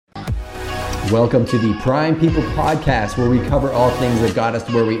Welcome to the Prime People Podcast, where we cover all things that got us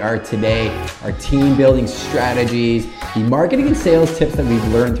to where we are today, our team building strategies, the marketing and sales tips that we've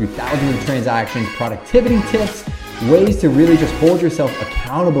learned through thousands of transactions, productivity tips, ways to really just hold yourself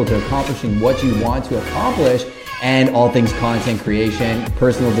accountable to accomplishing what you want to accomplish, and all things content creation,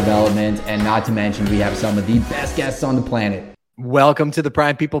 personal development, and not to mention we have some of the best guests on the planet. Welcome to the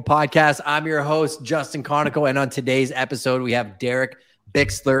Prime People Podcast. I'm your host, Justin Conico, and on today's episode, we have Derek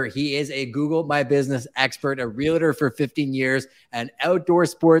Bicksler. He is a Google My Business expert, a realtor for 15 years, an outdoor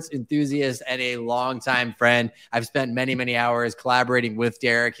sports enthusiast, and a longtime friend. I've spent many hours collaborating with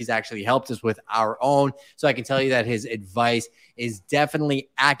Derek. He's actually helped us with our own. So I can tell you that his advice is definitely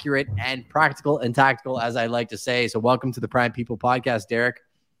accurate and practical and tactical, as I like to say. So welcome to the Prime People Podcast, Derek.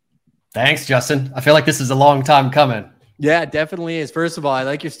 Thanks, Justin. I feel like this is a long time coming. Yeah, it definitely is. First of all, I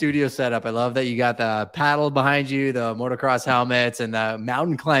like your studio setup. I love that you got the paddle behind you, the motocross helmets, and the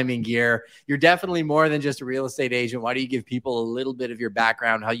mountain climbing gear. You're definitely more than just a real estate agent. Why don't you give people a little bit of your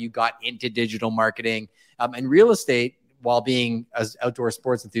background, how you got into digital marketing and real estate while being an outdoor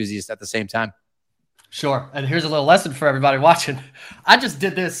sports enthusiast at the same time? Sure. And here's a little lesson for everybody watching. I just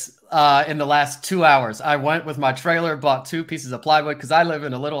did this in the last 2 hours. I went with my trailer, bought 2 pieces of plywood because I live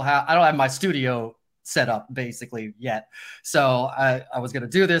in a little house. I don't have my studio set up basically yet. So I was going to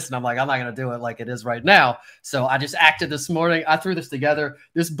do this and I'm like, I'm not going to do it like it is right now. So I just acted this morning. I threw this together.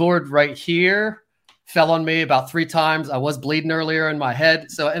 This board right here fell on me about 3 times. I was bleeding earlier in my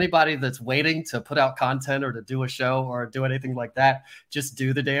head. So anybody that's waiting to put out content or to do a show or do anything like that, just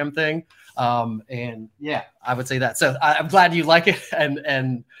do the damn thing. And yeah, I would say that. So I'm glad you like it.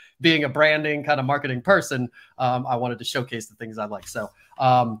 And being a branding kind of marketing person, I wanted to showcase the things I like. So,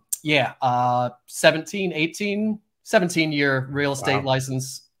 17-year real estate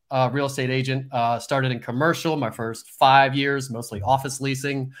license, real estate agent, started in commercial, my first 5 years, mostly office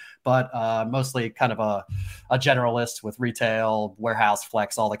leasing, but mostly kind of a generalist with retail, warehouse,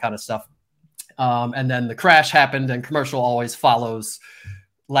 flex, all that kind of stuff. And then the crash happened and commercial always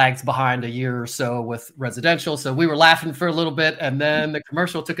lags behind a year or so with residential. So we were laughing for a little bit and then the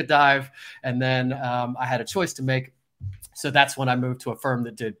commercial took a dive and then I had a choice to make. So that's when I moved to a firm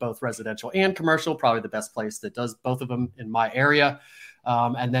that did both residential and commercial, probably the best place that does both of them in my area.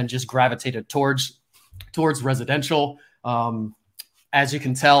 And then just gravitated towards residential. As you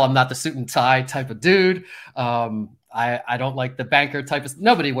can tell, I'm not the suit and tie type of dude. I don't like the banker type of,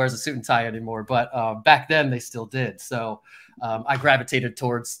 nobody wears a suit and tie anymore, but back then they still did. So I gravitated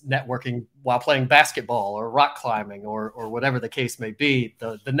towards networking while playing basketball or rock climbing or whatever the case may be.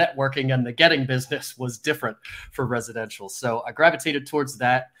 The networking and the getting business was different for residential. So I gravitated towards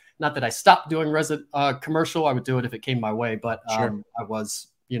that. Not that I stopped doing commercial. I would do it if it came my way, but sure. I was,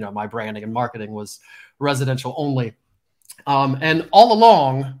 my branding and marketing was residential only. And all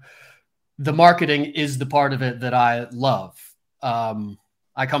along, the marketing is the part of it that I love.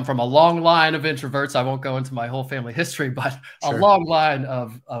 I come from a long line of introverts. I won't go into my whole family history, but sure. A long line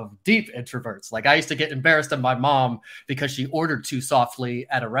of deep introverts. Like I used to get embarrassed at my mom because she ordered too softly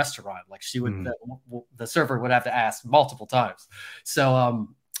at a restaurant. Like she would, the server would have to ask multiple times. So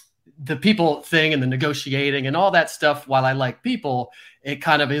the people thing and the negotiating and all that stuff, while I like people, it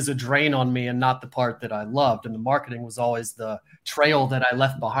kind of is a drain on me and not the part that I loved. And the marketing was always the trail that I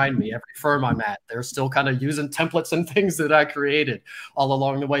left behind me. Every firm I'm at, they're still kind of using templates and things that I created all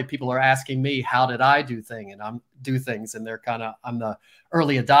along the way. People are asking me, how did I do things? And they're I'm the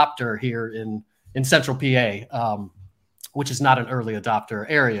early adopter here in Central PA, which is not an early adopter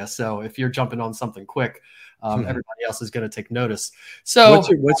area. So if you're jumping on something quick, everybody else is going to take notice. So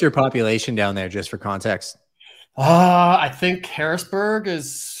what's your population down there, just for context? I think Harrisburg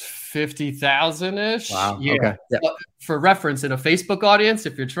is 50,000-ish. Wow. Yeah. Okay. Yeah. For reference, in a Facebook audience,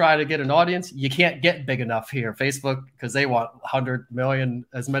 if you're trying to get an audience, you can't get big enough here. Facebook, because they want 100 million,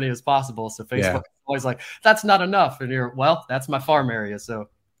 as many as possible. So Facebook is always like, that's not enough. And that's my farm area. So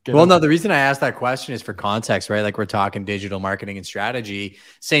the reason I asked that question is for context, right? Like we're talking digital marketing and strategy.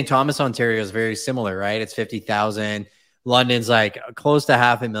 St. Thomas, Ontario is very similar, right? It's 50,000. London's like close to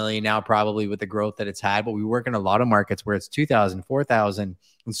 500,000 now, probably with the growth that it's had. But we work in a lot of markets where it's 2,000, 4,000.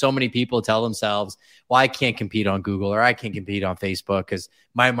 And so many people tell themselves, well, I can't compete on Google or I can't compete on Facebook because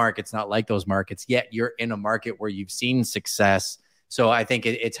my market's not like those markets. Yet you're in a market where you've seen success. So I think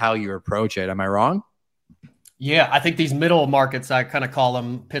it's how you approach it. Am I wrong? Yeah, I think these middle markets, I kind of call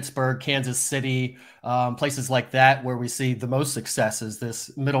them Pittsburgh, Kansas City, places like that, where we see the most success is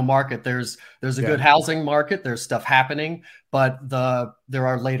this middle market. There's a good housing market. There's stuff happening, but there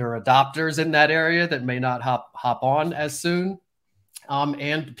are later adopters in that area that may not hop on as soon.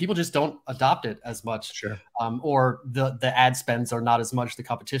 And people just don't adopt it as much. Sure. Or the ad spends are not as much. The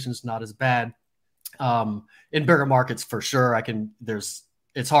competition's not as bad. In bigger markets, for sure,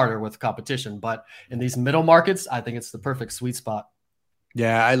 it's harder with competition, but in these middle markets, I think it's the perfect sweet spot.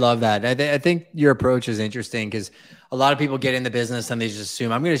 Yeah, I love that. I think your approach is interesting because a lot of people get in the business and they just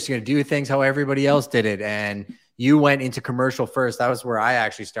assume I'm just going to do things how everybody else did it. And you went into commercial first. That was where I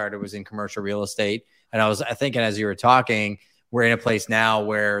actually started, was in commercial real estate. And I was thinking, as you were talking, we're in a place now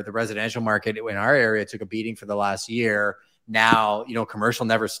where the residential market in our area took a beating for the last year. Now, commercial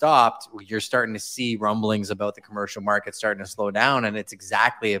never stopped. You're starting to see rumblings about the commercial market starting to slow down. And it's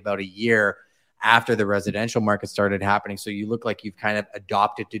exactly about a year after the residential market started happening. So you look like you've kind of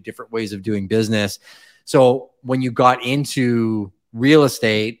adopted to different ways of doing business. So when you got into real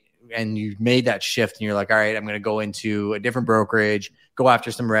estate and you made that shift and you're like, all right, I'm going to go into a different brokerage, go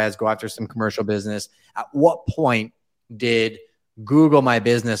after some res, go after some commercial business. At what point did Google My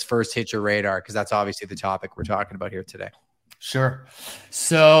Business first hit your radar? Because that's obviously the topic we're talking about here today. Sure.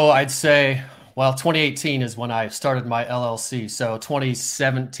 So I'd say, 2018 is when I started my LLC. So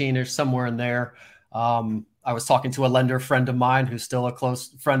 2017 or somewhere in there, I was talking to a lender friend of mine who's still a close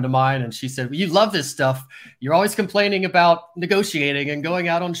friend of mine. And she said, well, you love this stuff. You're always complaining about negotiating and going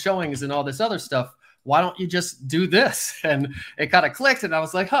out on showings and all this other stuff. Why don't you just do this? And it kind of clicked. And I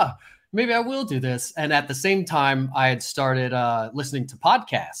was like, maybe I will do this. And at the same time, I had started listening to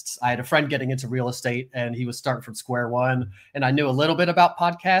podcasts. I had a friend getting into real estate and he was starting from square one. And I knew a little bit about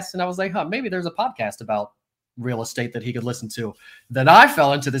podcasts. And I was like, maybe there's a podcast about real estate that he could listen to. Then I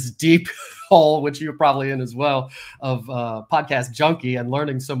fell into this deep hole, which you're probably in as well, of podcast junkie and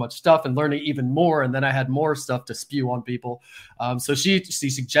learning so much stuff and learning even more. And then I had more stuff to spew on people. So she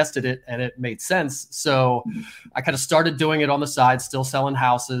suggested it and it made sense. So I kind of started doing it on the side, still selling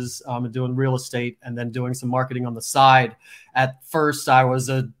houses and doing real estate and then doing some marketing on the side. At first, I was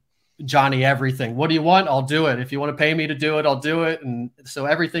a Johnny everything. What do you want? I'll do it. If you want to pay me to do it, I'll do it. And so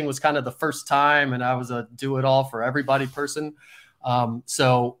everything was kind of the first time, and I was a do it all for everybody person.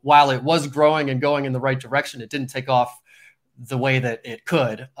 So while it was growing and going in the right direction, it didn't take off the way that it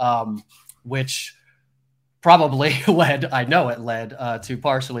could, which probably led to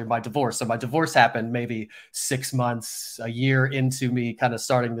partially my divorce. So my divorce happened maybe 6 months, a year into me kind of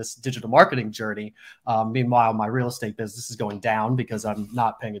starting this digital marketing journey. Meanwhile, my real estate business is going down because I'm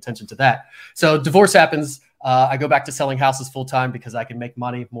not paying attention to that. So divorce happens. I go back to selling houses full time because I can make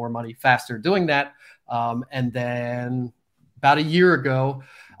more money faster doing that. And then about a year ago,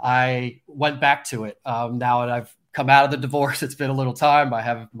 I went back to it. Now that I've come out of the divorce, it's been a little time. I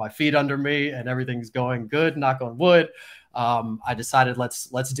have my feet under me and everything's going good, knock on wood. I decided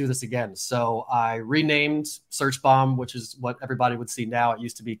let's do this again. So I renamed Search Bomb, which is what everybody would see now. It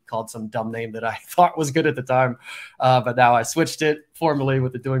used to be called some dumb name that I thought was good at the time. But now I switched it formally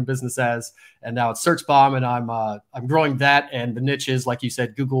with the doing business as, and now it's Search Bomb, and I'm growing that. And the niche is, like you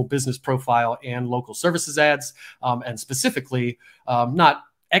said, Google business profile and local services ads. And specifically, not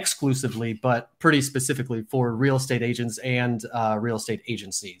exclusively, but pretty specifically for real estate agents and real estate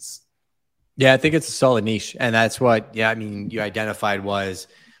agencies. Yeah, I think it's a solid niche. And that's what, you identified was,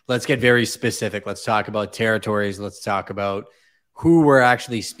 let's get very specific. Let's talk about territories. Let's talk about who we're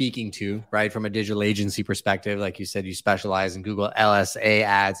actually speaking to, right? From a digital agency perspective, like you said, you specialize in Google LSA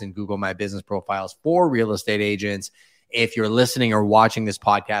ads and Google My Business profiles for real estate agents. If you're listening or watching this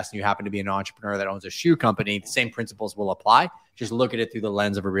podcast and you happen to be an entrepreneur that owns a shoe company, the same principles will apply. Just look at it through the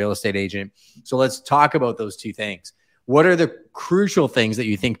lens of a real estate agent. So let's talk about those two things. What are the crucial things that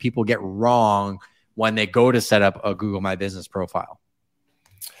you think people get wrong when they go to set up a Google My Business profile?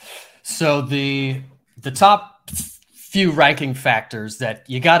 So the top few ranking factors that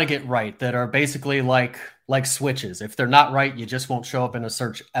you got to get right, that are basically like switches. If they're not right, you just won't show up in a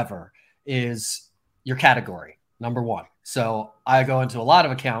search ever, is your category. Number one. So I go into a lot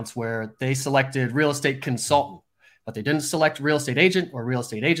of accounts where they selected real estate consultant, but they didn't select real estate agent or real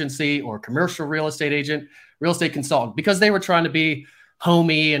estate agency or commercial real estate agent, real estate consultant, because they were trying to be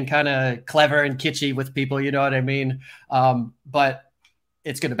homey and kind of clever and kitschy with people. You know what I mean? But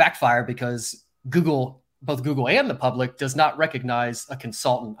it's going to backfire because both Google and the public does not recognize a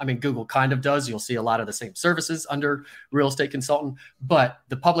consultant. I mean, Google kind of does. You'll see a lot of the same services under real estate consultant, but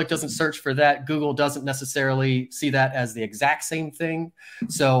the public doesn't search for that. Google doesn't necessarily see that as the exact same thing.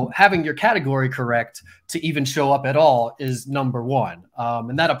 So having your category correct to even show up at all is number one.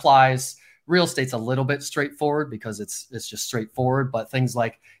 And that applies. Real estate's a little bit straightforward because it's just straightforward, but things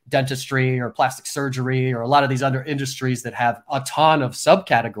like dentistry or plastic surgery or a lot of these other industries that have a ton of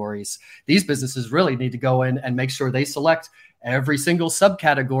subcategories, these businesses really need to go in and make sure they select every single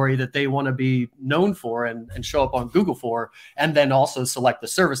subcategory that they want to be known for and show up on Google for, and then also select the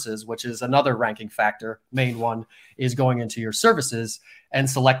services, which is another ranking factor. Main one is going into your services and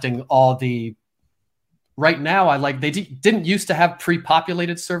selecting all the right now, they didn't used to have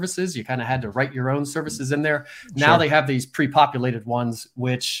pre-populated services. You kind of had to write your own services in there. Now they have these pre-populated ones,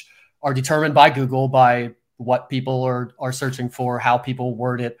 which are determined by Google, by what people are searching for, how people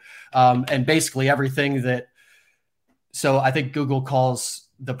word it, and basically everything that. So I think Google calls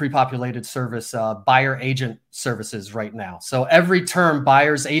the pre-populated service buyer agent services right now. So every term,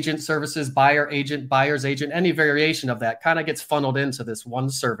 buyer's agent services, buyer's agent, any variation of that kind of gets funneled into this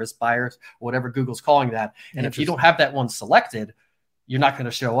one service, buyers, whatever Google's calling that. And if you don't have that one selected, you're not going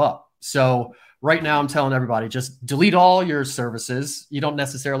to show up. So right now I'm telling everybody, just delete all your services. You don't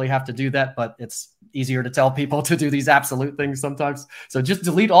necessarily have to do that, but it's easier to tell people to do these absolute things sometimes. So just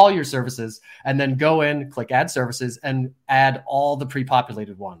delete all your services and then go in, click add services and add all the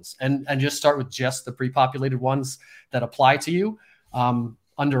pre-populated ones and just start with just the pre-populated ones that apply to you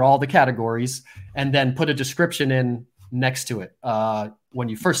under all the categories, and then put a description in next to it. When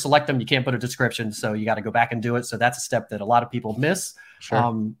you first select them, you can't put a description. So you got to go back and do it. So that's a step that a lot of people miss.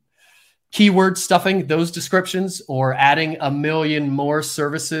 Sure. Keyword stuffing those descriptions, or adding a million more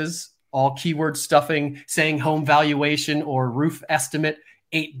services, all keyword stuffing, saying home valuation or roof estimate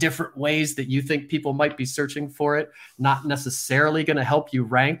 8 different ways that you think people might be searching for it, not necessarily going to help you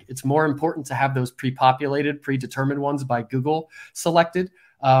rank. It's more important to have those pre-populated, predetermined ones by Google selected.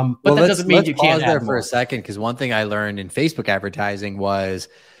 But that doesn't mean you can't pause there for a second, because one thing I learned in Facebook advertising was,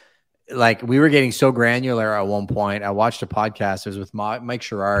 like, we were getting so granular at one point. I watched a podcast. It was with Mike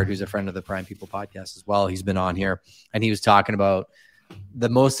Sherrard, who's a friend of the Prime People podcast as well. He's been on here, and he was talking about the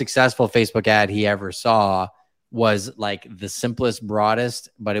most successful Facebook ad he ever saw was like the simplest, broadest,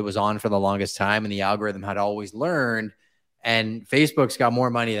 but it was on for the longest time, and the algorithm had always learned. And Facebook's got more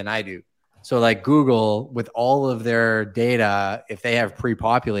money than I do. So like Google, with all of their data, if they have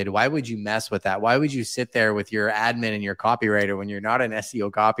pre-populated, why would you mess with that? Why would you sit there with your admin and your copywriter when you're not an SEO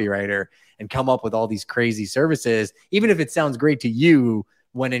copywriter and come up with all these crazy services, even if it sounds great to you,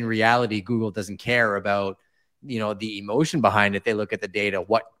 when in reality, Google doesn't care about, the emotion behind it. They look at the data.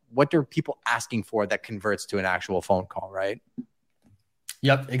 What are people asking for that converts to an actual phone call, right?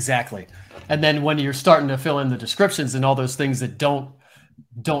 Yep, exactly. And then when you're starting to fill in the descriptions and all those things that don't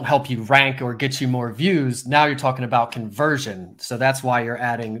help you rank or get you more views, now you're talking about conversion. So that's why you're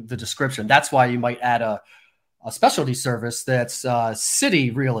adding the description. That's why you might add a specialty service that's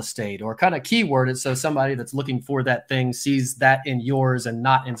city real estate, or kind of keyworded, so somebody that's looking for that thing sees that in yours and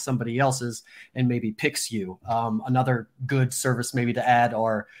not in somebody else's, and maybe picks you. Another good service maybe to add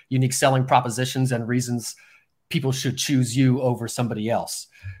are unique selling propositions and reasons people should choose you over somebody else,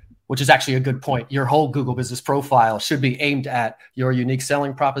 which is actually a good point. Your whole Google business profile should be aimed at your unique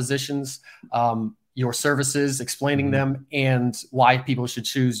selling propositions, your services, explaining them, and why people should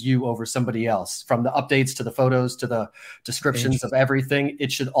choose you over somebody else. From the updates to the photos to the descriptions of everything, it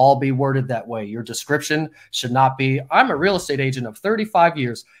should all be worded that way. Your description should not be, I'm a real estate agent of 35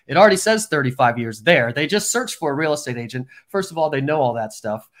 years. It already says 35 years there. They just searched for a real estate agent. First of all, they know all that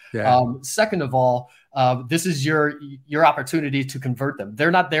stuff. Yeah. Second of all, this is your opportunity to convert them.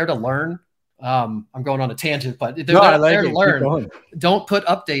 They're not there to learn. I'm going on a tangent, but they're there to learn. Don't put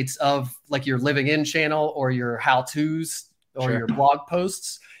updates of like your living in channel or your how-tos or your blog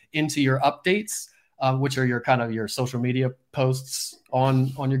posts into your updates, which are your social media posts on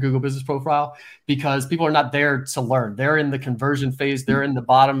your Google business profile, because people are not there to learn. They're in the conversion phase. They're in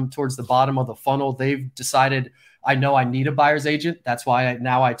towards the bottom of the funnel. They've decided, I know I need a buyer's agent. That's why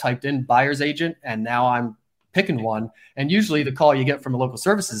I typed in buyer's agent, and now I'm picking one. And usually the call you get from a local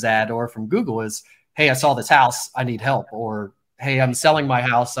services ad or from Google is, hey, I saw this house, I need help. Or, hey, I'm selling my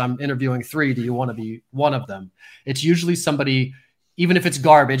house, I'm interviewing 3. Do you want to be one of them? It's usually somebody, even if it's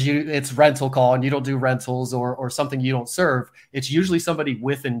garbage, it's rental call and you don't do rentals or something you don't serve. It's usually somebody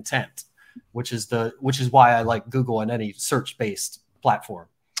with intent, which is why I like Google and any search-based platform.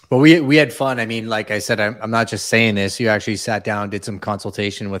 Well, we had fun. I mean, like I said, I'm not just saying this. You actually sat down, did some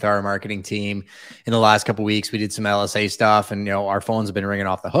consultation with our marketing team in the last couple of weeks. We did some LSA stuff, and our phones have been ringing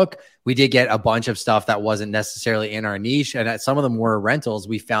off the hook. We did get a bunch of stuff that wasn't necessarily in our niche, and some of them were rentals.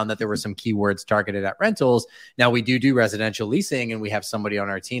 We found that there were some keywords targeted at rentals. Now we do residential leasing, and we have somebody on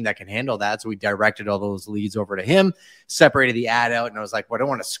our team that can handle that. So we directed all those leads over to him, separated the ad out, and I was like, well, I don't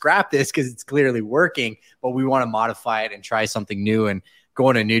want to scrap this because it's clearly working, but we want to modify it and try something new and go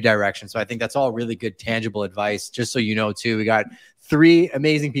in a new direction. So I think that's all really good, tangible advice. Just so you know, too, we got 3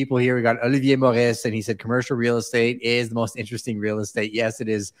 amazing people here. We got Olivier Maurice, and he said commercial real estate is the most interesting real estate. Yes, it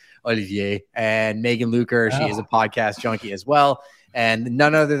is, Olivier. And Megan Luker, she is a podcast junkie as well. And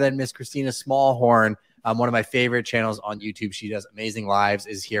none other than Miss Christina Smallhorn, one of my favorite channels on YouTube. She does amazing lives,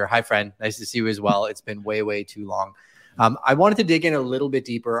 is here. Hi, friend. Nice to see you as well. It's been way, way too long. I wanted to dig in a little bit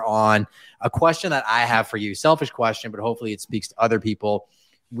deeper on a question that I have for you, selfish question, but hopefully it speaks to other people.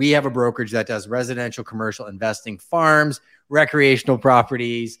 We have a brokerage that does residential, commercial investing, farms, recreational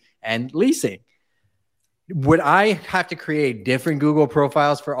properties, and leasing. Would I have to create different Google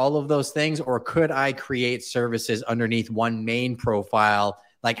profiles for all of those things, or could I create services underneath one main profile?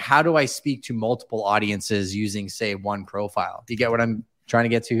 Like, how do I speak to multiple audiences using, say, one profile? Do you get what I'm trying to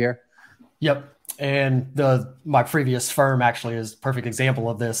get to here? Yep. And my previous firm actually is a perfect example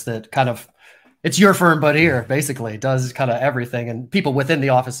of this, that kind of, it's your firm, but here basically it does kind of everything, and people within the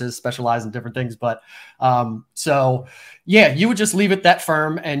offices specialize in different things. But so yeah, you would just leave it that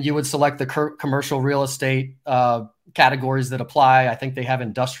firm, and you would select the commercial real estate categories that apply. I think they have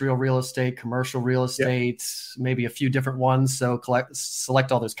industrial real estate, commercial real estate, maybe a few different ones. So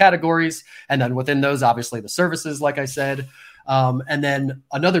select all those categories. And then within those, obviously the services, like I said. And then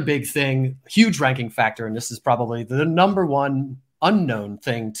another big thing, huge ranking factor, and this is probably the number one unknown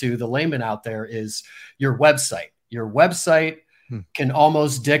thing to the layman out there, is your website. Your website can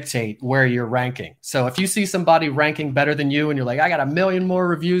almost dictate where you're ranking. So if you see somebody ranking better than you and you're like, I got 1 million more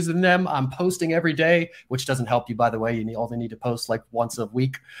reviews than them, I'm posting every day, which doesn't help you, by the way. You only need to post like once a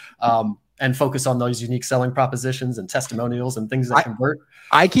week, and focus on those unique selling propositions and testimonials and things that convert.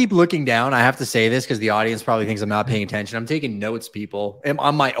 I keep looking down. I have to say this because the audience probably thinks I'm not paying attention. I'm taking notes, people. I'm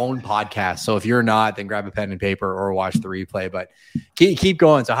on my own podcast. So if you're not, then grab a pen and paper or watch the replay. But keep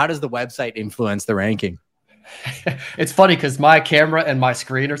going. So how does the website influence the ranking? It's funny because my camera and my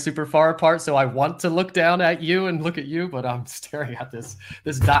screen are super far apart. So I want to look down at you and look at you, but I'm staring at this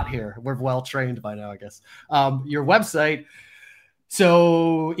dot here. We're well trained by now, I guess. Your website.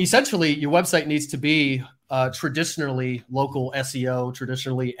 So essentially, your website needs to be traditionally local SEO,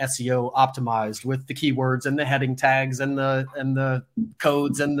 traditionally SEO optimized, with the keywords and the heading tags and the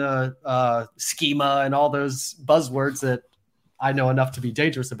codes and the schema and all those buzzwords that I know enough to be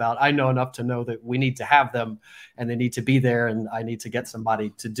dangerous about. I know enough to know that we need to have them, and they need to be there, and I need to get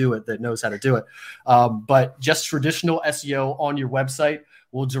somebody to do it that knows how to do it. But just traditional SEO on your website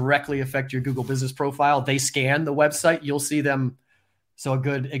will directly affect your Google business profile. They scan the website. You'll see them. So a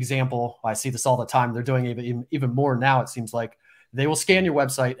good example, I see this all the time. They're doing even more now, it seems like. They will scan your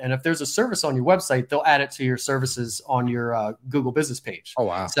website, and if there's a service on your website, they'll add it to your services on your Google business page. Oh,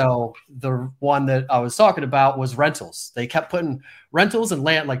 wow. So the one that I was talking about was rentals. They kept putting rentals and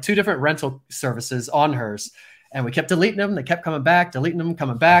land, like 2 different rental services on hers, and we kept deleting them. They kept coming back, deleting them,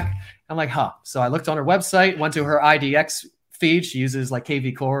 coming back. I'm like, So I looked on her website, went to her IDX feed. She uses like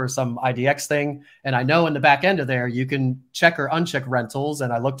KV Core or some IDX thing. And I know in the back end of there, you can check or uncheck rentals.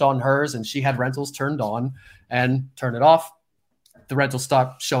 And I looked on hers, and she had rentals turned on, and turn it off. The rental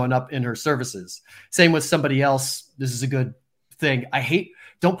stopped showing up in her services. Same with somebody else. This is a good thing.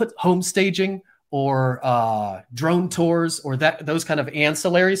 Don't put home staging or drone tours or those kind of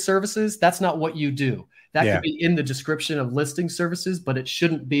ancillary services. That's not what you do. That could be in the description of listing services, but it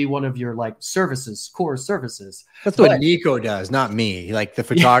shouldn't be one of your like services, core services. That's what Nico does, not me. Like the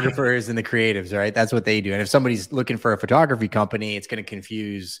photographers and the creatives, right? That's what they do. And if somebody's looking for a photography company, it's going to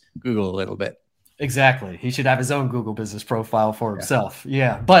confuse Google a little bit. Exactly. He should have his own Google business profile for himself.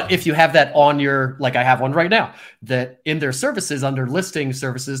 Yeah. But if you have that on your, like I have one right now, that in their services under listing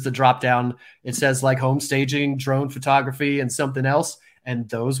services, the drop down, it says like home staging, drone photography, and something else. And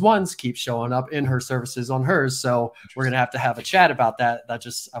those ones keep showing up in her services on hers. So we're going to have a chat about that.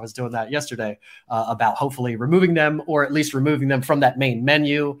 I was doing that yesterday about hopefully removing them, or at least removing them from that main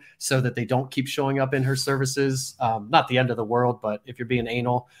menu so that they don't keep showing up in her services. Not the end of the world, but if you're being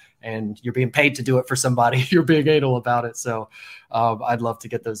anal and you're being paid to do it for somebody, you're being anal about it. So I'd love to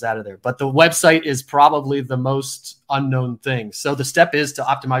get those out of there. But the website is probably the most unknown thing. So the step is to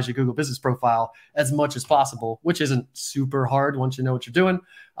optimize your Google business profile as much as possible, which isn't super hard once you know what you're doing.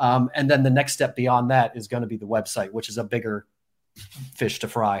 And then the next step beyond that is going to be the website, which is a bigger fish to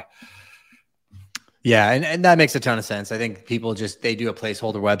fry. Yeah, and that makes a ton of sense. I think people they do a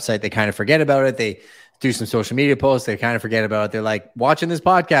placeholder website. They kind of forget about it. They do some social media posts. They kind of forget about it. They're like watching this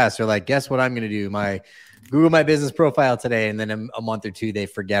podcast. They're like, guess what I'm going to do? Google my business profile today. And then a month or two, they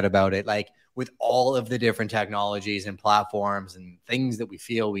forget about it. Like with all of the different technologies and platforms and things that we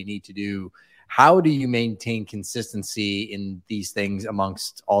feel we need to do, how do you maintain consistency in these things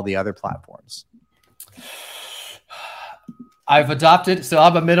amongst all the other platforms? I've adopted, so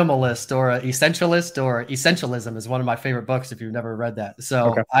I'm a minimalist or an essentialist, or Essentialism is one of my favorite books if you've never read that.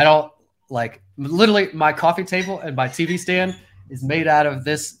 So I don't like, literally my coffee table and my TV stand is made out of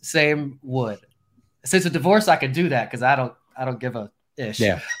this same wood. Since a divorce, I could do that because I don't give a ish.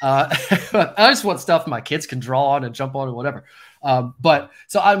 Yeah. I just want stuff my kids can draw on and jump on and whatever. But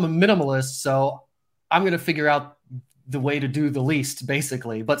so I'm a minimalist. So I'm going to figure out the way to do the least,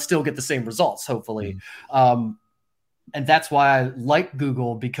 basically, but still get the same results, hopefully. And that's why I like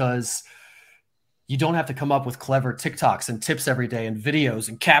Google, because you don't have to come up with clever TikToks and tips every day and videos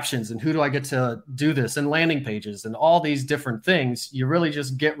and captions and who do I get to do this and landing pages and all these different things. You really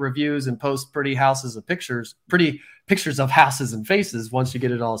just get reviews and post pretty pictures of houses and faces once you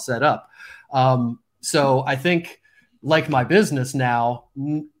get it all set up. So I think, like my business now,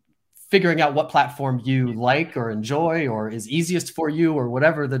 figuring out what platform you like or enjoy or is easiest for you, or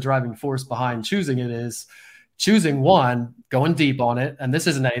whatever the driving force behind choosing it is, choosing one, going deep on it. And this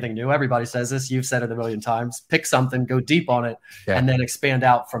isn't anything new. Everybody says this. You've said it a million times. Pick something, go deep on it, and then expand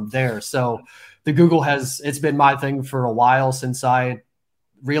out from there. So the Google it's been my thing for a while, since I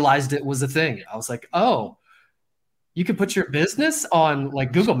realized it was a thing. I was like, oh, you could put your business on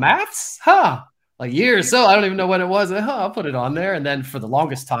like Google Maps? Like years. So I don't even know when it was. I'll put it on there. And then for the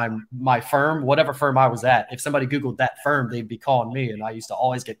longest time, my firm, whatever firm I was at, if somebody Googled that firm, they'd be calling me. And I used to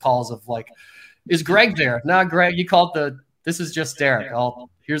always get calls of like, is Greg there? Nah, Greg, you called this is just Derek.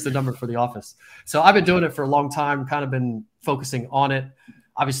 Here's the number for the office. So I've been doing it for a long time, kind of been focusing on it.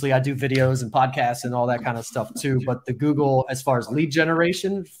 Obviously I do videos and podcasts and all that kind of stuff too, but the Google, as far as lead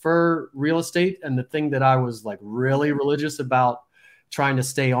generation for real estate, and the thing that I was like really religious about trying to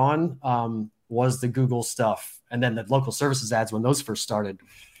stay on, was the Google stuff. And then the local services ads, when those first started,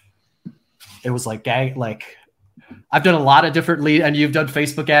 it was like, I've done a lot of different lead, and you've done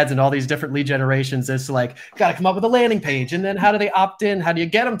Facebook ads and all these different lead generations. It's like, got to come up with a landing page. And then how do they opt in? How do you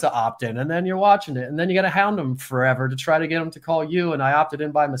get them to opt in? And then you're watching it. And then you got to hound them forever to try to get them to call you. And I opted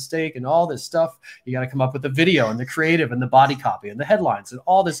in by mistake and all this stuff. You got to come up with the video and the creative and the body copy and the headlines and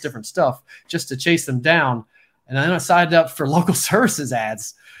all this different stuff just to chase them down. And then I signed up for local services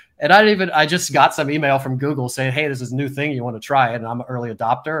ads. And I just got some email from Google saying, hey, this is a new thing. You want to try it? And I'm an early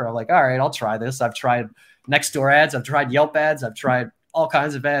adopter. I'm like, all right, I'll try this. I've tried Nextdoor ads. I've tried Yelp ads. I've tried all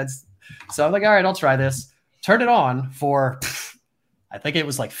kinds of ads. So I'm like, all right, I'll try this. Turn it on for, I think it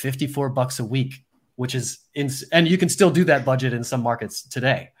was like $54 a week, which is, and you can still do that budget in some markets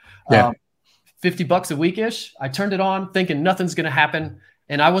today. Yeah. $50 a week-ish. I turned it on thinking nothing's going to happen.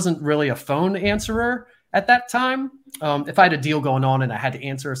 And I wasn't really a phone answerer at that time. If I had a deal going on and I had to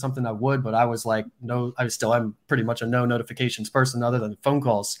answer or something, I would, but I was like, no, I'm pretty much a no notifications person other than phone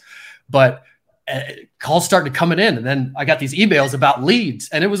calls. But calls started coming in, and then I got these emails about leads,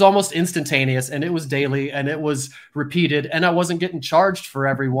 and it was almost instantaneous, and it was daily, and it was repeated, and I wasn't getting charged for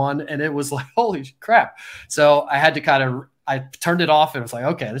everyone. And it was like, holy crap. So I had to I turned it off, and it was like,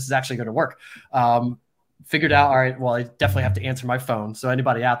 okay, this is actually going to work. Figured out, all right, well, I definitely have to answer my phone. So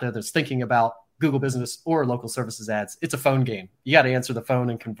anybody out there that's thinking about Google Business or local services ads, it's a phone game. You got to answer the phone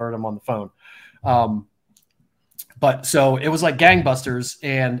and convert them on the phone. But so it was like gangbusters,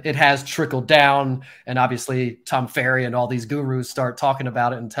 and it has trickled down. And obviously Tom Ferry and all these gurus start talking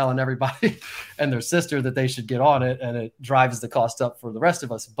about it and telling everybody and their sister that they should get on it. And it drives the cost up for the rest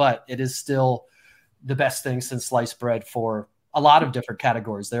of us. But it is still the best thing since sliced bread for a lot of different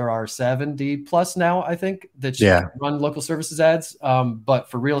categories. There are 70 plus now, I think, that run local services ads.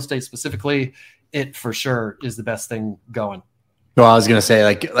 But for real estate specifically, it for sure is the best thing going. Well, I was going to say,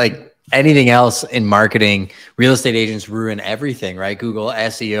 like anything else in marketing, real estate agents ruin everything, right? Google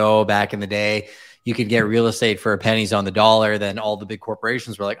SEO back in the day, you could get real estate for pennies on the dollar. Then all the big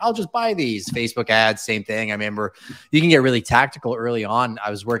corporations were like, I'll just buy these. Facebook ads, same thing. I remember you can get really tactical early on.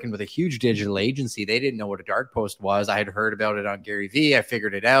 I was working with a huge digital agency. They didn't know what a dark post was. I had heard about it on Gary Vee. I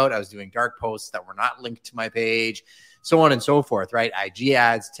figured it out. I was doing dark posts that were not linked to my page, so on and so forth, right? IG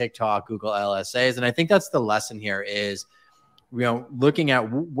ads, TikTok, Google LSAs. And I think that's the lesson here is, looking at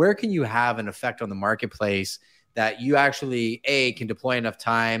where can you have an effect on the marketplace that you actually, can deploy enough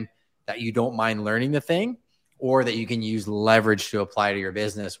time that you don't mind learning the thing, or that you can use leverage to apply to your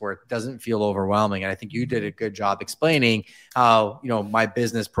business where it doesn't feel overwhelming. And I think you did a good job explaining how, my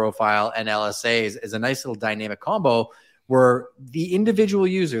business profile and LSA is a nice little dynamic combo where the individual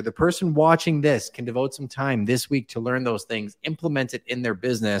user, the person watching this, can devote some time this week to learn those things, implement it in their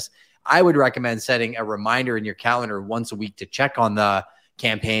business. I would recommend setting a reminder in your calendar once a week to check on the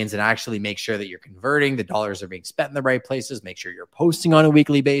campaigns and actually make sure that you're converting, the dollars are being spent in the right places, make sure you're posting on a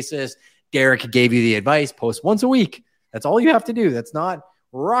weekly basis. Derek gave you the advice, post once a week. That's all you have to do. That's not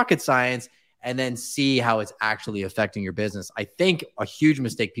rocket science. And then see how it's actually affecting your business. I think a huge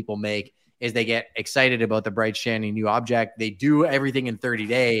mistake people make is they get excited about the bright, shiny new object. They do everything in 30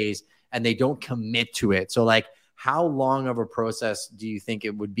 days and they don't commit to it. So like, how long of a process do you think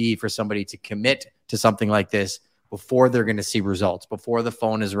it would be for somebody to commit to something like this before they're going to see results, before the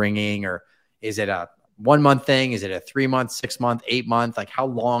phone is ringing? Or is it a 1 month thing? Is it a 3 month, 6 month, 8 month? Like, how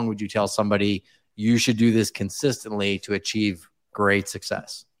long would you tell somebody you should do this consistently to achieve great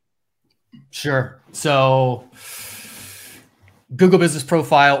success. Sure. So Google Business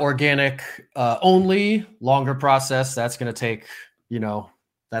Profile, organic only, longer process. That's going to take,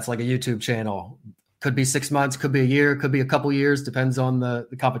 that's like a YouTube channel. Could be 6 months, could be a year, could be a couple years, depends on the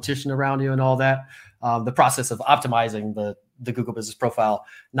competition around you and all that. The process of optimizing the Google Business Profile,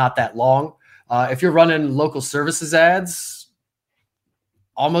 not that long. If you're running local services ads,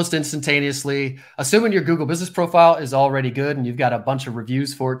 almost instantaneously, assuming your Google Business Profile is already good and you've got a bunch of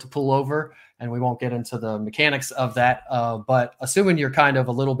reviews for it to pull over, and we won't get into the mechanics of that, but assuming you're kind of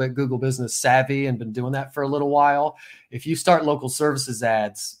a little bit Google Business savvy and been doing that for a little while, if you start local services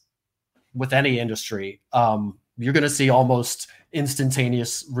ads with any industry, you're going to see almost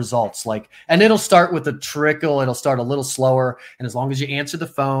instantaneous results. And it'll start with a trickle. It'll start a little slower. And as long as you answer the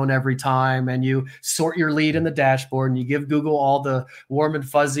phone every time and you sort your lead in the dashboard and you give Google all the warm and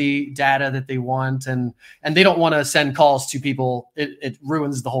fuzzy data that they want, and they don't want to send calls to people, it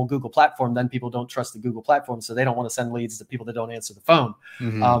ruins the whole Google platform. Then people don't trust the Google platform. So they don't want to send leads to people that don't answer the phone.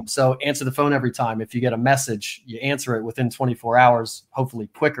 Mm-hmm. So answer the phone every time. If you get a message, you answer it within 24 hours, hopefully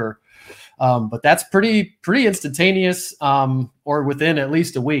quicker. But that's pretty instantaneous, or within at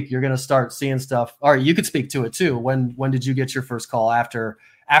least a week, you're going to start seeing stuff. All right, you could speak to it too. When did you get your first call after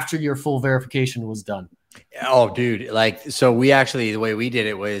your full verification was done? Oh, dude. So we actually, the way we did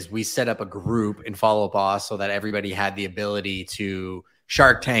it was we set up a group in Follow Up Boss so that everybody had the ability to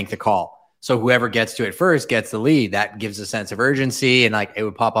Shark Tank the call. So whoever gets to it first gets the lead. That gives a sense of urgency, and it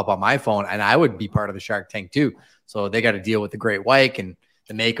would pop up on my phone and I would be part of the Shark Tank too. So they got to deal with the Great White and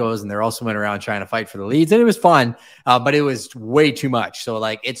the Makos, and they're also went around trying to fight for the leads, and it was fun, but it was way too much. So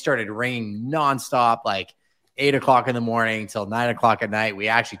it started ringing nonstop, 8 o'clock in the morning till 9 o'clock at night. We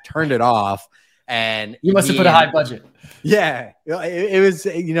actually turned it off, and you must have put a high budget. Yeah, it was.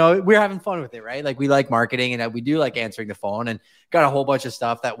 We're having fun with it, right? We like marketing, and we do like answering the phone, and got a whole bunch of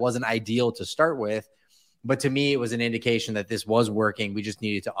stuff that wasn't ideal to start with. But to me, it was an indication that this was working. We just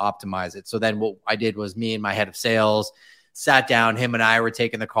needed to optimize it. So then what I did was me and my head of sales sat down, him and I were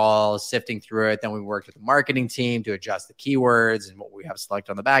taking the calls, sifting through it. Then we worked with the marketing team to adjust the keywords and what we have select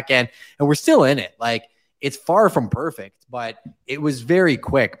on the back end. And we're still in it. It's far from perfect, but it was very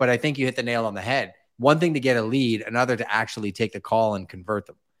quick. But I think you hit the nail on the head. One thing to get a lead, another to actually take the call and convert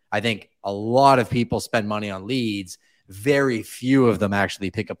them. I think a lot of people spend money on leads. Very few of them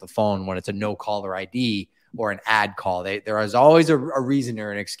actually pick up the phone when it's a no caller ID or an ad call. There is always a reason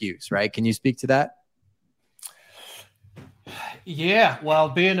or an excuse, right? Can you speak to that? Yeah, well,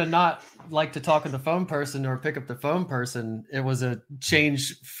 being a not like to talk to the phone person or pick up the phone person, it was a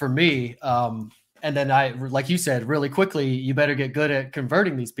change for me. And then like you said, really quickly, you better get good at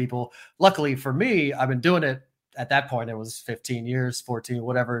converting these people. Luckily for me, I've been doing it at that point. It was 15 years, 14,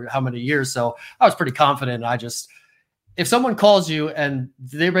 whatever, how many years. So I was pretty confident. If someone calls you and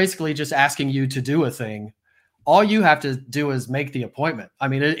they're basically just asking you to do a thing, all you have to do is make the appointment. I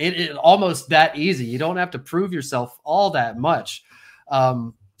mean, it almost that easy. You don't have to prove yourself all that much.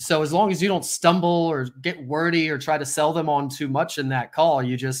 So as long as you don't stumble or get wordy or try to sell them on too much in that call,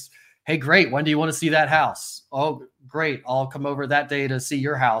 you just, hey, great. When do you want to see that house? Oh, great. I'll come over that day to see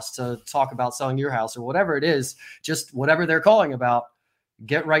your house, to talk about selling your house, or whatever it is. Just whatever they're calling about,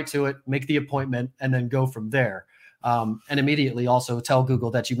 get right to it, make the appointment, and then go from there. And immediately also tell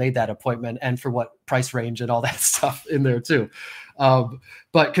Google that you made that appointment and for what price range and all that stuff in there too.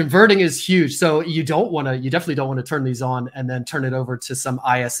 But converting is huge. So you definitely don't want to turn these on and then turn it over to some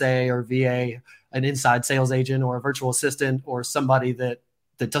ISA or VA, an inside sales agent or a virtual assistant or somebody that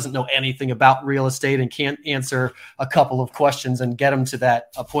doesn't know anything about real estate and can't answer a couple of questions and get them to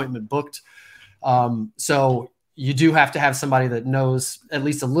that appointment booked. So you do have to have somebody that knows at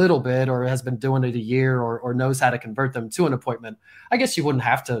least a little bit or has been doing it a year or knows how to convert them to an appointment. I guess you wouldn't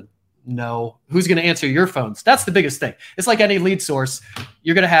have to know who's going to answer your phones. That's the biggest thing. It's like any lead source.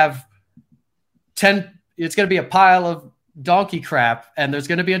 You're going to have 10, it's going to be a pile of donkey crap and there's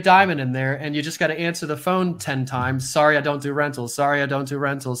going to be a diamond in there and you just got to answer the phone 10 times. Sorry, I don't do rentals. Sorry, I don't do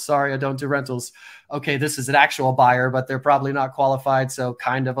rentals. Sorry, I don't do rentals. Okay, this is an actual buyer, but they're probably not qualified. So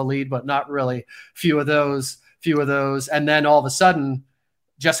kind of a lead, but not really. Few of those. And then all of a sudden,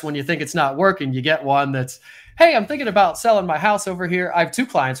 just when you think it's not working, you get one that's, hey, I'm thinking about selling my house over here. I have 2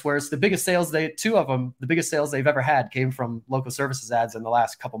 clients where it's the biggest sales the biggest sales they've ever had came from local services ads in the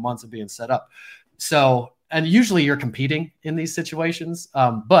last couple months of being set up. So, and usually you're competing in these situations,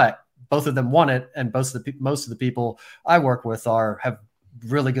 but both of them want it. And most of the people I work with have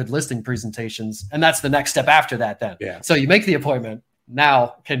really good listing presentations. And that's the next step after that then. Yeah. So you make the appointment.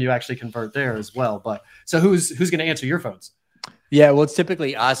 Now, can you actually convert there as well? But so who's going to answer your phones? Yeah, well, it's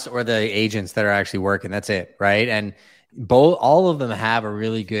typically us or the agents that are actually working. That's it, right? And all of them have a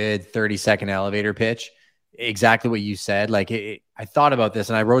really good 30-second elevator pitch. Exactly what you said. Like I thought about this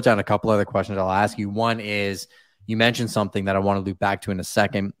and I wrote down a couple other questions I'll ask you. One is you mentioned something that I want to loop back to in a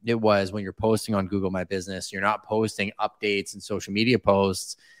second. It was when you're posting on Google My Business, you're not posting updates and social media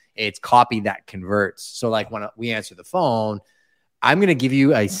posts. It's copy that converts. So like when we answer the phone, I'm going to give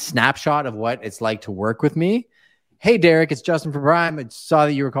you a snapshot of what it's like to work with me. Hey, Derek, it's Justin from Prime. I saw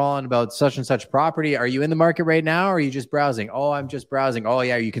that you were calling about such and such property. Are you in the market right now or are you just browsing? Oh, I'm just browsing. Oh,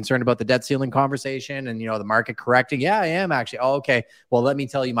 yeah. Are you concerned about the debt ceiling conversation and, the market correcting? Yeah, I am actually. Oh, okay. Well, let me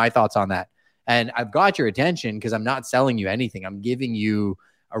tell you my thoughts on that. And I've got your attention because I'm not selling you anything. I'm giving you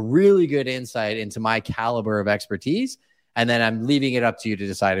a really good insight into my caliber of expertise. And then I'm leaving it up to you to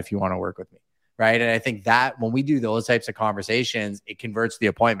decide if you want to work with me. Right. And I think that when we do those types of conversations, it converts the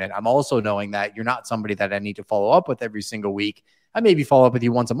appointment. I'm also knowing that you're not somebody that I need to follow up with every single week. I maybe follow up with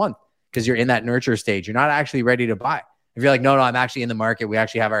you once a month because you're in that nurture stage. You're not actually ready to buy. If you're like, no, I'm actually in the market. We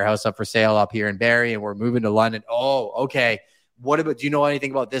actually have our house up for sale up here in Barrie and we're moving to London. Oh, okay. What about, do you know anything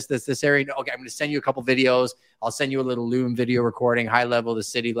about this area? No, okay. I'm going to send you a couple videos. I'll send you a little Loom video recording, high level of the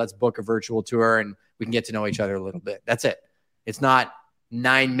city. Let's book a virtual tour and we can get to know each other a little bit. That's it. It's not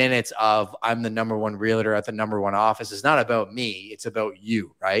 9 minutes of I'm the number one realtor at the number one office. It's not about me. It's about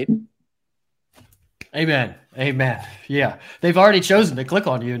you, right? Amen. Yeah. They've already chosen to click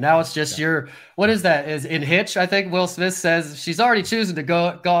on you. Now it's just what is that? Is in Hitch, I think Will Smith says she's already chosen to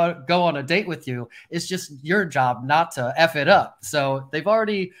go on a date with you. It's just your job not to F it up. So they've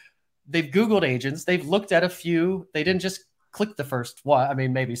Googled agents. They've looked at a few. They didn't just click the first one. I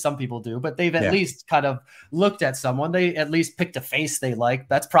mean, maybe some people do, but they've at least kind of looked at someone. They at least picked a face they like.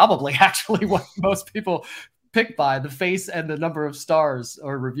 That's probably actually what most people pick by, the face and the number of stars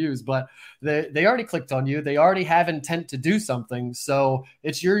or reviews, but they already clicked on you. They already have intent to do something. So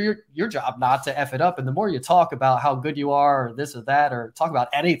it's your job not to F it up. And the more you talk about how good you are or this or that, or talk about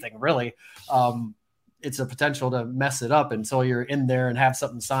anything really, it's a potential to mess it up until you're in there and have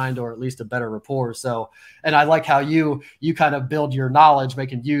something signed or at least a better rapport. So, and I like how you kind of build your knowledge,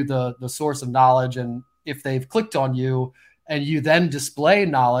 making you the source of knowledge. And if they've clicked on you and you then display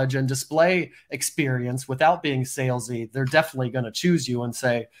knowledge and display experience without being salesy, they're definitely going to choose you and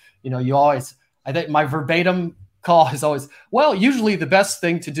say, I think my verbatim call is always, well, usually the best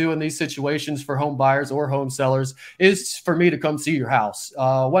thing to do in these situations for home buyers or home sellers is for me to come see your house.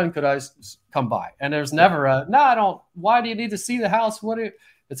 When could I come by? And there's never I don't, why do you need to see the house?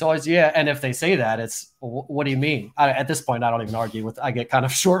 It's always, yeah. And if they say that, it's, what do you mean? At this point, I don't even argue I get kind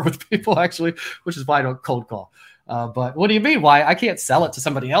of short with people actually, which is why I don't cold call. But what do you mean? Why? I can't sell it to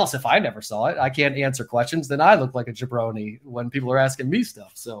somebody else if I never saw it. I can't answer questions. Then I look like a jabroni when people are asking me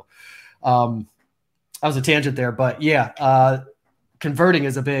stuff. So, that was a tangent there, but yeah, converting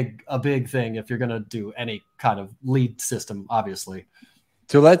is a big thing if you're going to do any kind of lead system, obviously.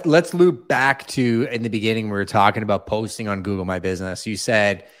 So let's loop back to in the beginning. We were talking about posting on Google My Business. You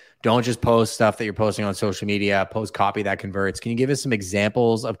said, don't just post stuff that you're posting on social media, post copy that converts. Can you give us some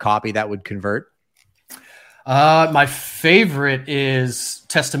examples of copy that would convert? My favorite is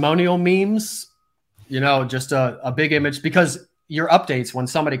testimonial memes, just a big image, because your updates, when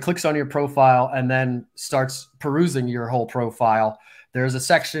somebody clicks on your profile and then starts perusing your whole profile, there's a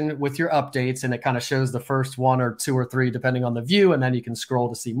section with your updates and it kind of shows the first one or two or three, depending on the view. And then you can scroll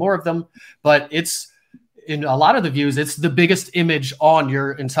to see more of them. But it's in a lot of the views, it's the biggest image on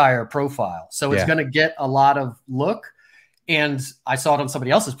your entire profile. So it's going to get a lot of look. And I saw it on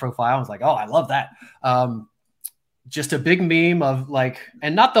somebody else's profile. I was like, oh, I love that. Just a big meme of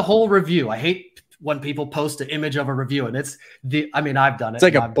and not the whole review. I hate when people post an image of a review and I've done it. It's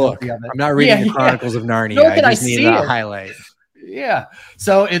like a book. I'm not reading the Chronicles of Narnia. I just need a highlight. Yeah.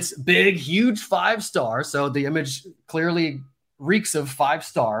 So it's big, huge 5-star. So the image clearly reeks of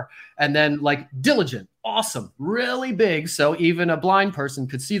 5-star, and then diligent, awesome, really big. So even a blind person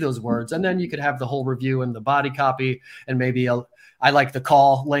could see those words. And then you could have the whole review and the body copy, and maybe I like the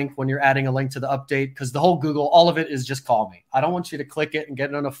call link when you're adding a link to the update, because the whole Google, all of it is just call me. I don't want you to click it and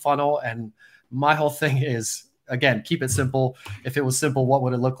get in a funnel. And my whole thing is, again, keep it simple. If it was simple, what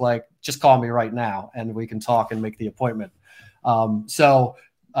would it look like? Just call me right now and we can talk and make the appointment.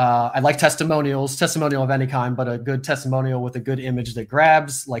 I like testimonial of any kind, but a good testimonial with a good image that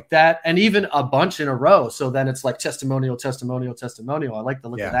grabs like that, and even a bunch in a row. So then it's like testimonial. I like the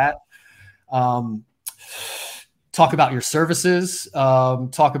look of that. Talk about your services.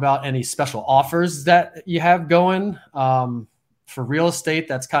 Talk about any special offers that you have going. for real estate,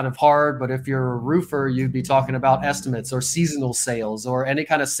 that's kind of hard. But if you're a roofer, you'd be talking about estimates or seasonal sales or any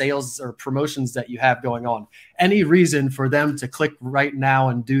kind of sales or promotions that you have going on. Any reason for them to click right now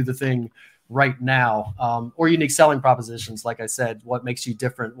and do the thing right now, or unique selling propositions. Like I said, what makes you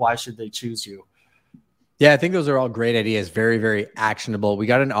different? Why should they choose you? Yeah, I think those are all great ideas. Very, very actionable. We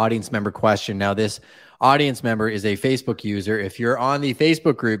got an audience member question. Now, this audience member is a Facebook user. If you're on the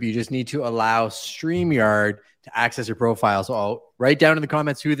Facebook group, you just need to allow StreamYard to access your profile. So I'll write down in the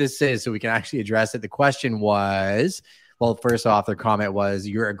comments who this is so we can actually address it. The question was, well, first off, their comment was,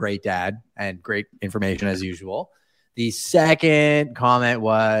 you're a great dad, and great information as usual. The second comment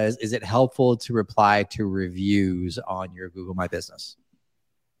was, is it helpful to reply to reviews on your Google My Business?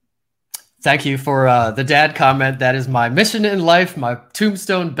 Thank you for the dad comment. That is my mission in life. My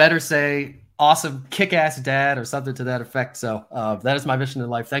tombstone better say awesome kick-ass dad or something to that effect. So that is my mission in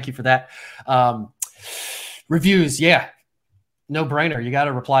life. Thank you for that. Reviews, yeah, no brainer. You got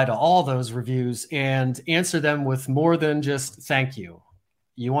to reply to all those reviews and answer them with more than just thank you.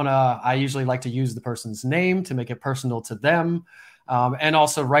 I usually like to use the person's name to make it personal to them, and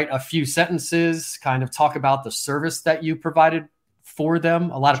also write a few sentences, kind of talk about the service that you provided for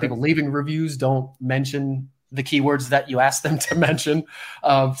them. A lot of people leaving reviews don't mention the keywords that you ask them to mention.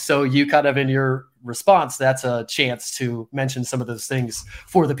 So you kind of, in your response, that's a chance to mention some of those things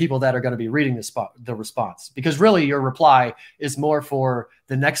for the people that are going to be reading the response, because really your reply is more for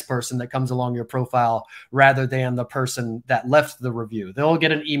the next person that comes along your profile rather than the person that left the review. They'll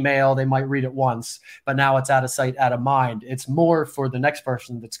get an email, they might read it once, but now it's out of sight, out of mind. It's more for the next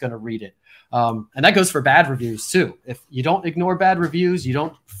person that's going to read it. And that goes for bad reviews too. If you don't ignore bad reviews, you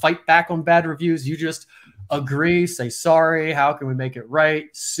don't fight back on bad reviews, you just agree, say sorry, how can we make it right?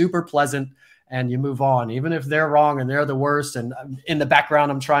 Super pleasant. And you move on, even if they're wrong and they're the worst. And in the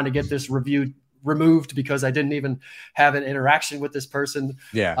background, I'm trying to get this review removed because I didn't even have an interaction with this person.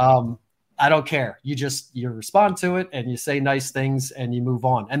 Yeah. I don't care. You respond to it and you say nice things and you move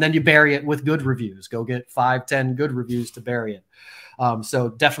on. And then you bury it with good reviews. Go get 5-10 good reviews to bury it. So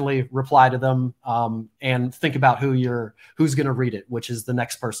definitely reply to them, and think about who's going to read it, which is the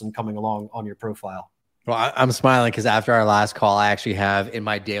next person coming along on your profile. Well, I'm smiling because after our last call, I actually have in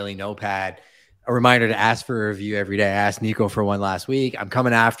my daily notepad a reminder to ask for a review every day. I asked Nico for one last week. I'm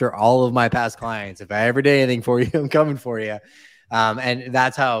coming after all of my past clients. If I ever did anything for you, I'm coming for you. And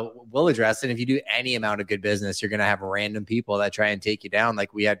that's how we'll address it. If you do any amount of good business, you're going to have random people that try and take you down.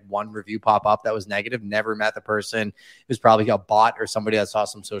 Like we had one review pop up that was negative, never met the person. It was probably a bot or somebody that saw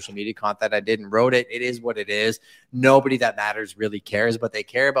some social media content I didn't wrote it. It is what it is. Nobody that matters really cares, but they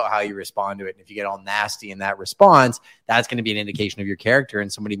care about how you respond to it. And if you get all nasty in that response, that's going to be an indication of your character,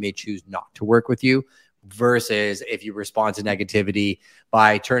 and somebody may choose not to work with you. Versus if you respond to negativity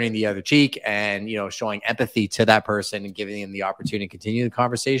by turning the other cheek and, showing empathy to that person and giving them the opportunity to continue the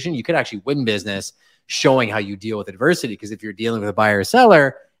conversation, you could actually win business showing how you deal with adversity. Because if you're dealing with a buyer or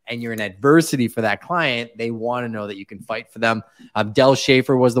seller and you're in adversity for that client, they want to know that you can fight for them. Del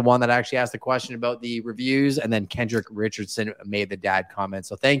Schaefer was the one that actually asked the question about the reviews, and then Kendrick Richardson made the dad comment.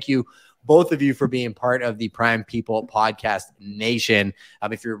 So thank you, both of you, for being part of the Prime People Podcast Nation.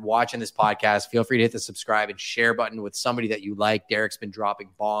 If you're watching this podcast, feel free to hit the subscribe and share button with somebody that you like. Derek's been dropping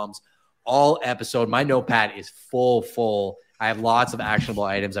bombs all episode. My notepad is full. I have lots of actionable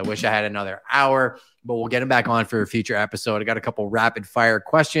items. I wish I had another hour, but we'll get him back on for a future episode. I got a couple rapid fire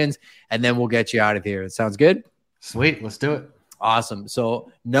questions, and then we'll get you out of here. It sounds good? Sweet. Let's do it. Awesome.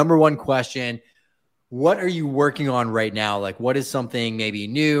 So number one question, what are you working on right now? Like, what is something maybe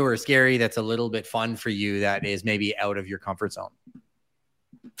new or scary that's a little bit fun for you that is maybe out of your comfort zone?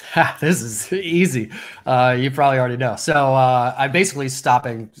 This is easy. You probably already know. So I'm basically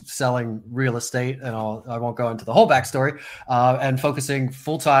stopping selling real estate, and I won't go into the whole backstory, and focusing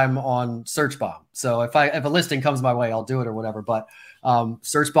full-time on Search Bomb. So if a listing comes my way, I'll do it or whatever. But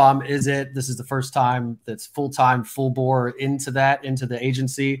Search Bomb is it. This is the first time that's full-time, full bore into the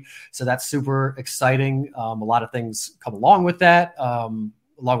agency. So that's super exciting. A lot of things come along with that, along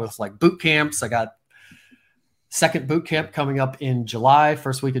with like boot camps. I got second boot camp coming up in July,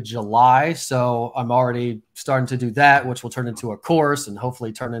 first week of July. So I'm already starting to do that, which will turn into a course and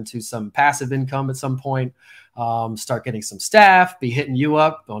hopefully turn into some passive income at some point. Start getting some staff, be hitting you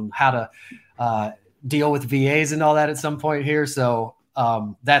up on how to deal with VAs and all that at some point here. So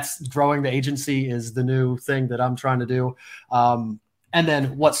that's growing the agency is the new thing that I'm trying to do. And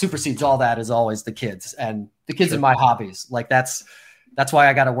then what supersedes all that is always the kids and the kids and my hobbies. Like that's why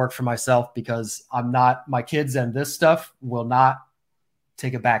I got to work for myself, because my kids and this stuff will not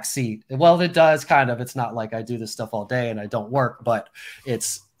take a back seat. Well, it does kind of. It's not like I do this stuff all day and I don't work, but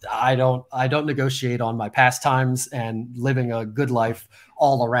it's I don't negotiate on my pastimes and living a good life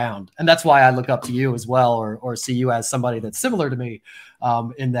all around. And that's why I look up to you as well, or see you as somebody that's similar to me,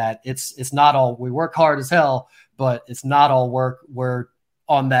 in that it's not all, we work hard as hell, but it's not all work. We're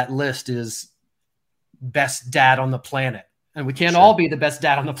on that list is best dad on the planet. And we can't all be the best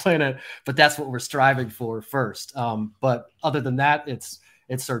dad on the planet, but that's what we're striving for first. But other than that, it's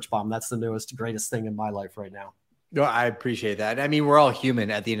Search Bomb. That's the newest, greatest thing in my life right now. No, I appreciate that. I mean, we're all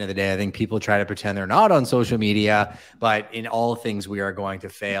human at the end of the day. I think people try to pretend they're not on social media, but in all things we are going to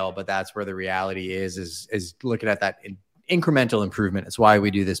fail. But that's where the reality is looking at that incremental improvement. It's why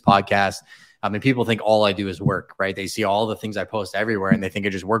we do this podcast. I mean, people think all I do is work, right? They see all the things I post everywhere and they think I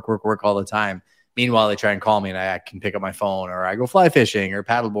just work all the time. Meanwhile, they try and call me and I can pick up my phone, or I go fly fishing or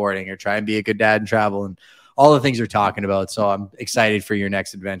paddle boarding or try and be a good dad and travel and all the things you're talking about. So I'm excited for your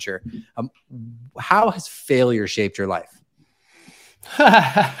next adventure. How has failure shaped your life?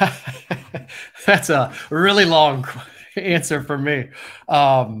 That's a really long answer for me.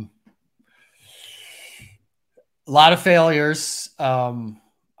 A lot of failures.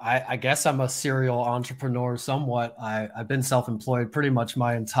 I guess I'm a serial entrepreneur somewhat. I've been self-employed pretty much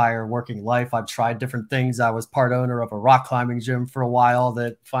my entire working life. I've tried different things. I was part owner of a rock climbing gym for a while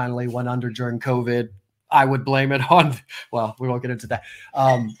that finally went under during COVID. I would blame it on, well, we won't get into that,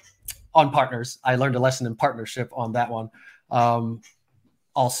 on partners. I learned a lesson in partnership on that one.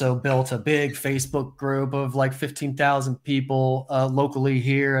 Also built a big Facebook group of like 15,000 people locally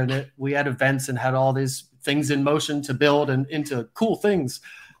here. And we had events and had all these things in motion to build and into cool things.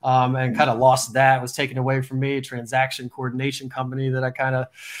 And kind of lost that. It was taken away from me. A transaction coordination company that I kind of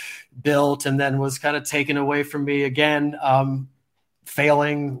built, and then was kind of taken away from me again.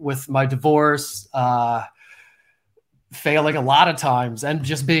 Failing with my divorce, failing a lot of times, and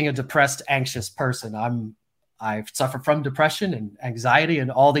just being a depressed, anxious person. I've suffered from depression and anxiety and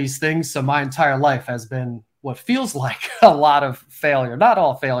all these things. So my entire life has been what feels like a lot of failure, not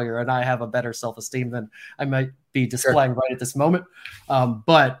all failure. And I have a better self-esteem than I might be displaying right at this moment.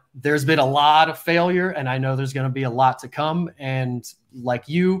 But there's been a lot of failure, and I know there's going to be a lot to come. And like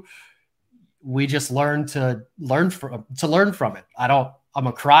you, we just learn to learn from it. I'm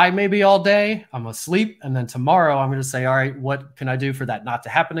gonna cry maybe all day. I'm gonna sleep. And then tomorrow I'm going to say, all right, what can I do for that not to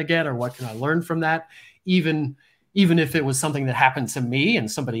happen again? Or what can I learn from that? Even if it was something that happened to me and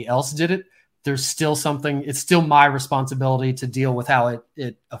somebody else did it, there's still something, it's still my responsibility to deal with how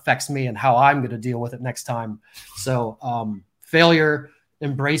it affects me and how I'm going to deal with it next time. So failure,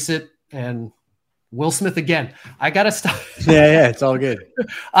 embrace it, and Will Smith again. I got to stop. Yeah, it's all good.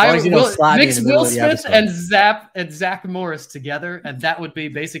 I will mix Will Smith and Zach Morris together, and that would be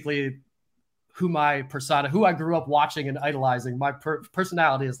basically who I grew up watching and idolizing. My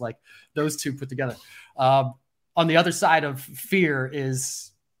personality is like those two put together. On the other side of fear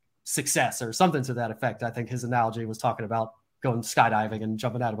is success, or something to that effect. I think his analogy was talking about going skydiving and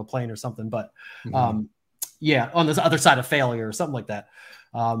jumping out of a plane or something. But yeah, on the other side of failure or something like that.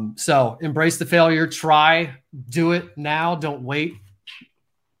 So embrace the failure, try, do it now. Don't wait.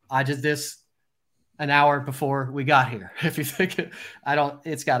 I did this an hour before we got here. If you think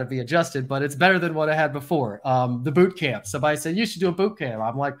it's got to be adjusted, but it's better than what I had before. The boot camp. Somebody said, you should do a boot camp.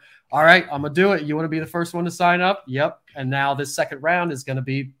 I'm like, all right, I'm going to do it. You want to be the first one to sign up? Yep. And now this second round is going to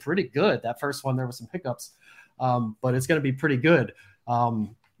be pretty good. That first one, there were some hiccups, but it's going to be pretty good.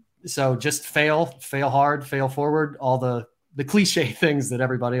 So just fail hard, fail forward, all the cliche things that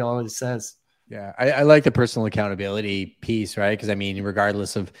everybody always says. Yeah. I like the personal accountability piece, right? Because I mean,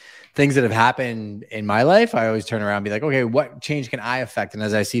 regardless of things that have happened in my life, I always turn around and be like, okay, what change can I affect? And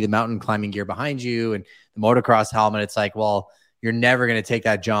as I see the mountain climbing gear behind you and the motocross helmet, it's like, well, you're never going to take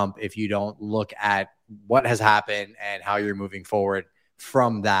that jump if you don't look at what has happened and how you're moving forward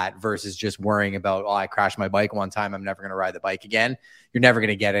from that, versus just worrying about, oh, I crashed my bike one time, I'm never going to ride the bike again. You're never going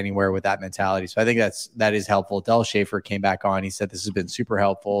to get anywhere with that mentality. So I think that is helpful. Del Schaefer came back on. He said this has been super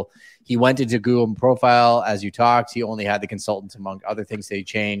helpful. He went into Google profile as you talked. He only had the consultants among other things that he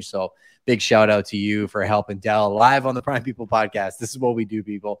changed. So big shout out to you for helping Del live on the Prime People podcast. This is what we do,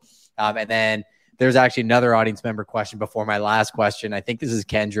 people. And then there's actually another audience member question before my last question. I think this is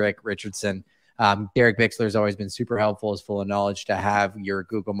Kendrick Richardson. Derek Bicksler has always been super helpful, is full of knowledge to have your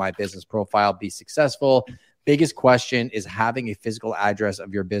Google My Business profile be successful. Biggest question is having a physical address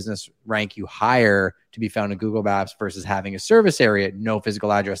of your business rank you higher to be found in Google Maps versus having a service area, no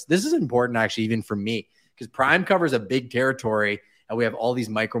physical address. This is important actually, even for me, because Prime covers a big territory and we have all these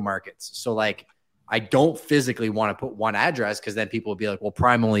micro markets. So like, I don't physically want to put one address because then people will be like, well,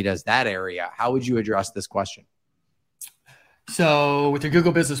 Prime only does that area. How would you address this question? So with your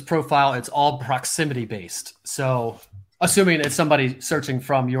Google business profile, it's all proximity based. So assuming it's somebody searching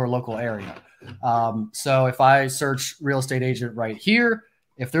from your local area. So if I search real estate agent right here,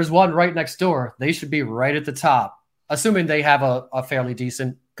 if there's one right next door, they should be right at the top, assuming they have a fairly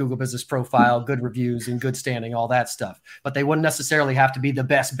decent Google business profile, good reviews and good standing, all that stuff. But they wouldn't necessarily have to be the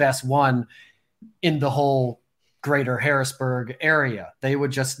best one in the whole greater Harrisburg area. They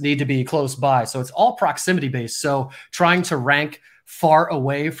would just need to be close by. So it's all proximity based. So trying to rank far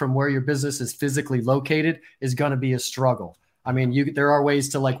away from where your business is physically located is going to be a struggle. I mean, there are ways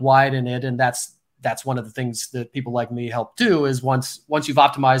to like widen it. And that's one of the things that people like me help do is once you've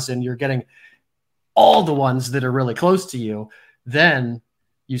optimized and you're getting all the ones that are really close to you, then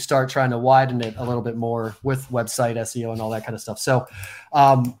you start trying to widen it a little bit more with website SEO and all that kind of stuff. So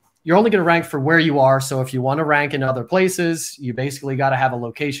you're only going to rank for where you are. So if you want to rank in other places, you basically got to have a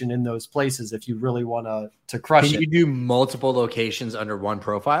location in those places if you really want to crush it. Can you do multiple locations under one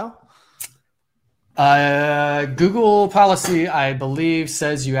profile? Google policy, I believe,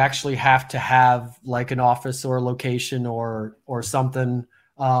 says you actually have to have like an office or a location or something.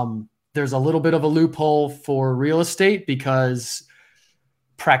 There's a little bit of a loophole for real estate because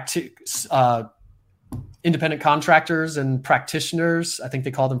independent contractors and practitioners, I think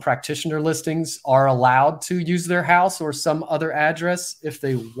they call them practitioner listings, are allowed to use their house or some other address if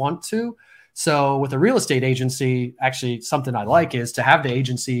they want to. So with a real estate agency, actually something I like is to have the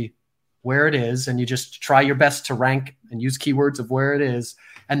agency where it is, and you just try your best to rank and use keywords of where it is,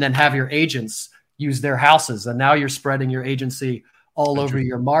 and then have your agents use their houses. And now you're spreading your agency all over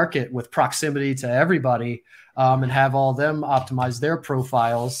your market with proximity to everybody, and have all them optimize their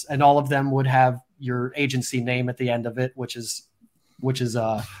profiles, and all of them would have your agency name at the end of it, which is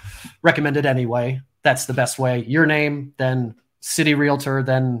recommended anyway. That's the best way. Your name, then city realtor,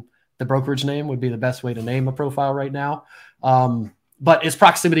 then the brokerage name would be the best way to name a profile right now. But it's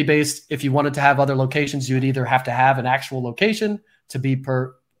proximity based. If you wanted to have other locations, you would either have to have an actual location to be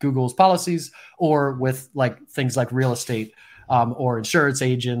per Google's policies, or with like things like real estate or insurance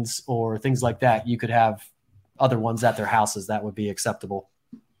agents or things like that, you could have other ones at their houses that would be acceptable.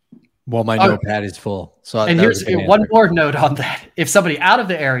 Well, my notepad is full. So, and here's one more note on that. If somebody out of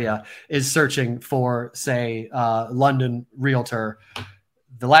the area is searching for, say, London realtor,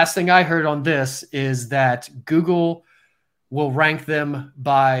 the last thing I heard on this is that Google will rank them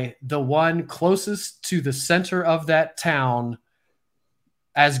by the one closest to the center of that town,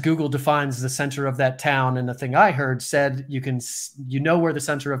 as Google defines the center of that town. And the thing I heard said you know where the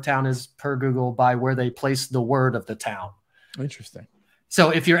center of town is per Google by where they place the word of the town. Interesting. So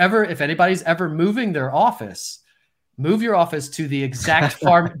if anybody's ever moving their office, move your office to the exact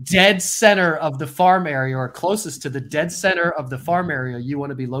dead center of the farm area, or closest to the dead center of the farm area you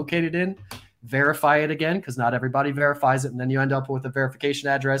want to be located in. Verify it again, because not everybody verifies it. And then you end up with a verification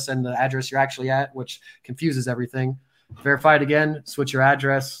address and the address you're actually at, which confuses everything. Verify it again, switch your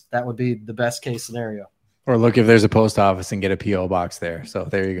address. That would be the best case scenario. Or look if there's a post office and get a PO box there. So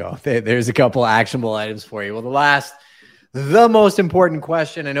there you go. There's a couple actionable items for you. Well, the most important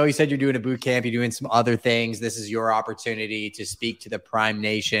question. I know you said you're doing a boot camp. You're doing some other things. This is your opportunity to speak to the Prime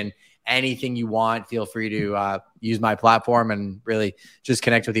Nation. Anything you want, feel free to use my platform and really just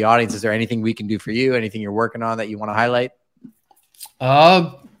connect with the audience. Is there anything we can do for you? Anything you're working on that you want to highlight?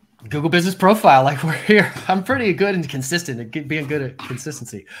 Google business profile, like we're here. I'm pretty good and consistent at being good at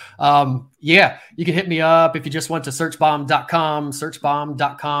consistency. Yeah, you can hit me up if you just went to searchbomb.com.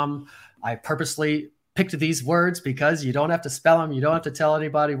 I purposely picked these words because you don't have to spell them. You don't have to tell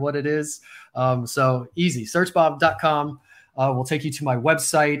anybody what it is. So easy, searchbomb.com. Will take you to my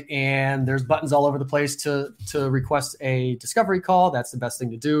website, and there's buttons all over the place to request a discovery call. That's the best thing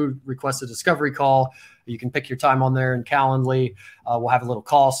to do. Request a discovery call. You can pick your time on there in Calendly. We'll have a little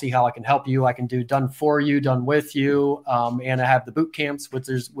call, see how I can help you. I can do done for you, done with you. And I have the boot camps,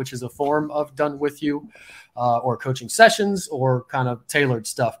 which is a form of done with you, or coaching sessions, or kind of tailored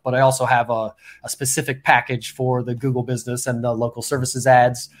stuff. But I also have a specific package for the Google business and the local services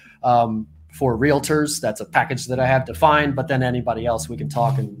ads. For realtors, that's a package that I have defined, but then anybody else, we can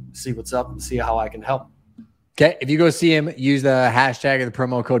talk and see what's up and see how I can help. Okay. If you go see him, use the hashtag or the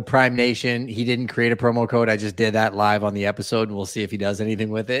promo code Prime Nation. He didn't create a promo code. I just did that live on the episode, and we'll see if he does anything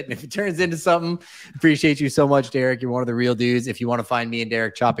with it. And if it turns into something, appreciate you so much, Derek. You're one of the real dudes. If you want to find me and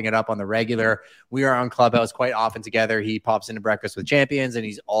Derek chopping it up on the regular, we are on Clubhouse quite often together. He pops into Breakfast with Champions, and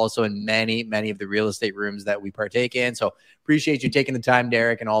he's also in many, many of the real estate rooms that we partake in. So appreciate you taking the time,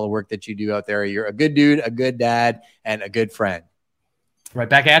 Derek, and all the work that you do out there. You're a good dude, a good dad, and a good friend. Right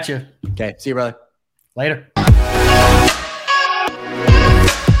back at you. Okay. See you, brother. Later.